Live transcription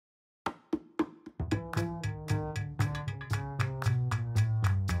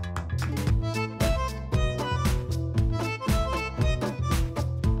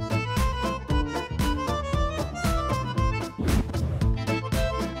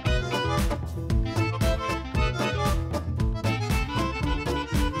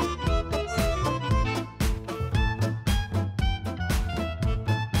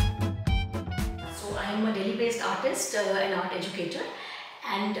artist, an art educator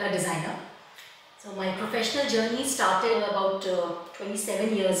and a designer. So my professional journey started about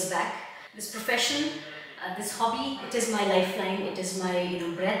 27 years back. This profession, this hobby, it is my lifeline, it is my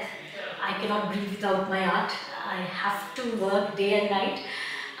breath. I cannot breathe without my art. I have to work day and night.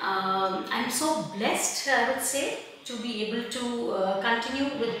 I'm so blessed, I would say, to be able to continue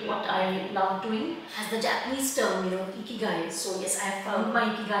with what I love doing. As the Japanese term, ikigai. So yes, I have found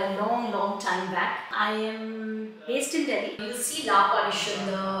my ikigai long time back. I am based in Delhi. You'll see La Apparition,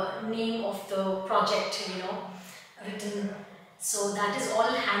 the name of the project, written. So that is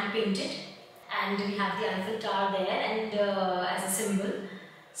all hand painted, and we have the Eiffel Tower there and as a symbol.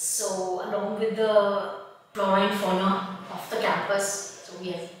 So along with the flora and fauna of the campus, so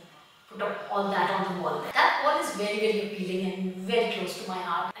we have put up all that on the wall. That wall is very appealing and very close to my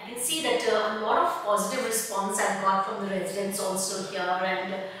heart. I can see that a lot of positive response I've got from the residents also here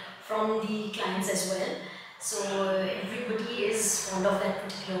and from the clients as well. So everybody is fond of that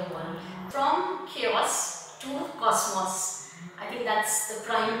particular wall. From chaos to cosmos, I think that's the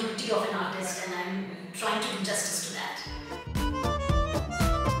prime duty of an artist, and I'm trying to do justice to that.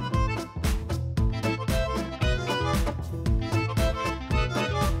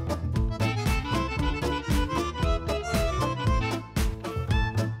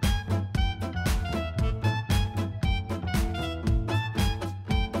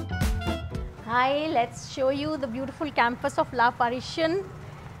 Hi, let's show you the beautiful campus of La Apparition.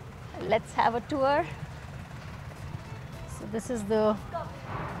 Let's have a tour. So this is the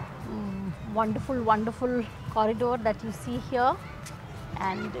wonderful corridor that you see here,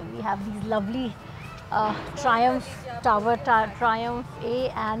 and we have these lovely Triumph Tower, Triumph A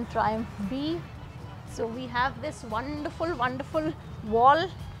and Triumph B. So we have this wonderful wall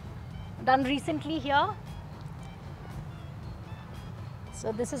done recently here.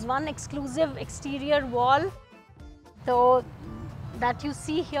 So this is one exclusive exterior wall, so that you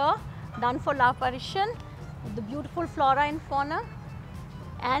see here, done for La Apparition, with the beautiful flora and fauna.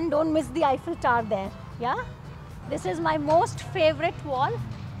 And don't miss the Eiffel Tower there. Yeah, this is my most favorite wall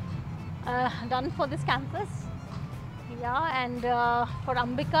done for this campus. Yeah, and for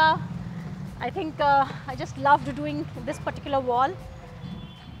Ambika, I think I just loved doing this particular wall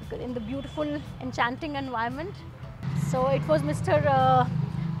in the beautiful, enchanting environment. So it was Mr.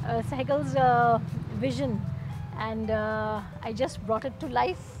 Sehgal's vision, and I just brought it to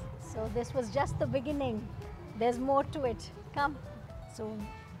life. So this was just the beginning. There's more to it. Come. So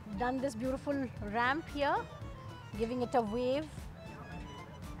we've done this beautiful ramp here, giving it a wave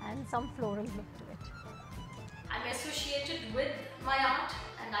and some floral look to it. I'm associated with my art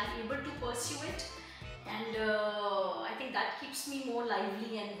and I'm able to pursue it, and I think that keeps me more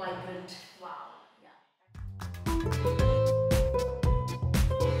lively and vibrant. Wow. Yeah.